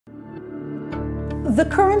The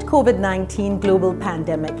current COVID-19 global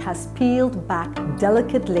pandemic has peeled back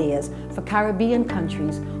delicate layers for Caribbean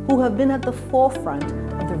countries who have been at the forefront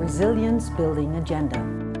of the resilience-building agenda.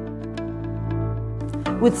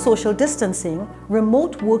 With social distancing,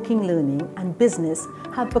 remote working learning and business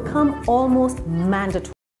have become almost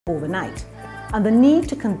mandatory overnight, and the need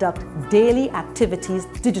to conduct daily activities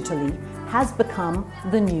digitally has become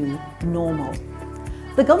the new normal.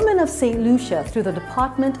 The government of St. Lucia, through the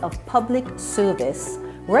Department of Public Service,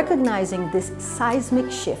 recognizing this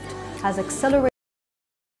seismic shift, has accelerated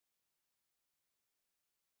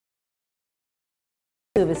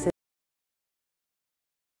services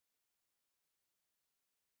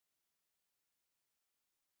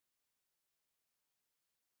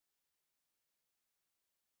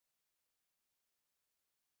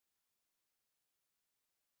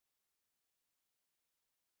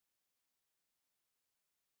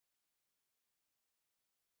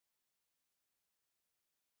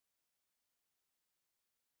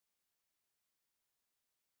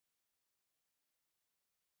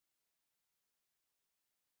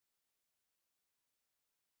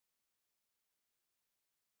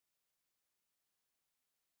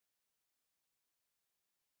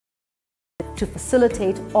to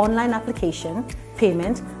facilitate online application,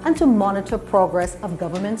 payment, and to monitor progress of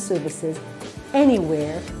government services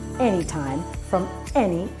anywhere, anytime, from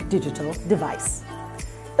any digital device.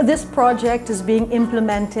 This project is being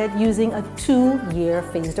implemented using a 2-year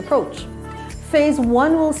phased approach. Phase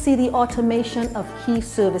 1 will see the automation of key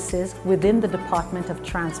services within the Department of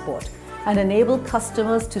Transport and enable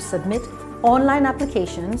customers to submit online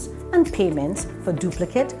applications and payments for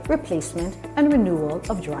duplicate, replacement, and renewal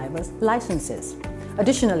of driver's licenses.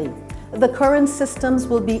 Additionally, the current systems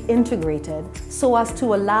will be integrated so as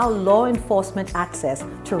to allow law enforcement access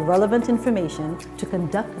to relevant information to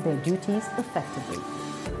conduct their duties effectively.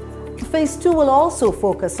 Phase 2 will also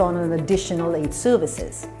focus on an additional 8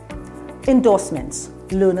 services: endorsements,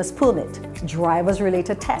 learner's permit,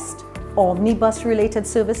 driver's-related test, omnibus-related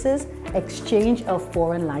services, exchange of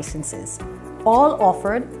foreign licenses, all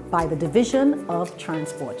offered by the Division of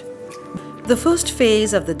Transport. The first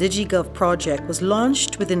phase of the DigiGov project was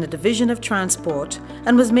launched within the Division of Transport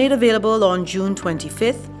and was made available on June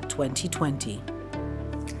 25, 2020.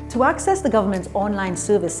 To access the government's online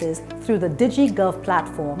services through the DigiGov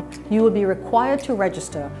platform, you will be required to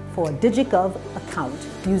register for a DigiGov account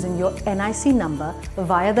using your NIC number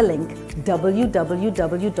via the link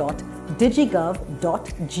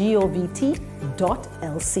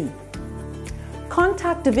www.digigov.govt.lc.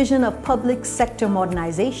 Contact Division of Public Sector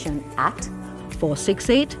Modernization at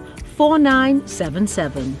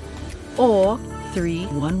 468-4977 or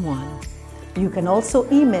 311. You can also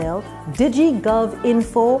email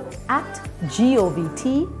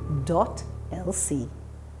digigovinfo@govt.lc.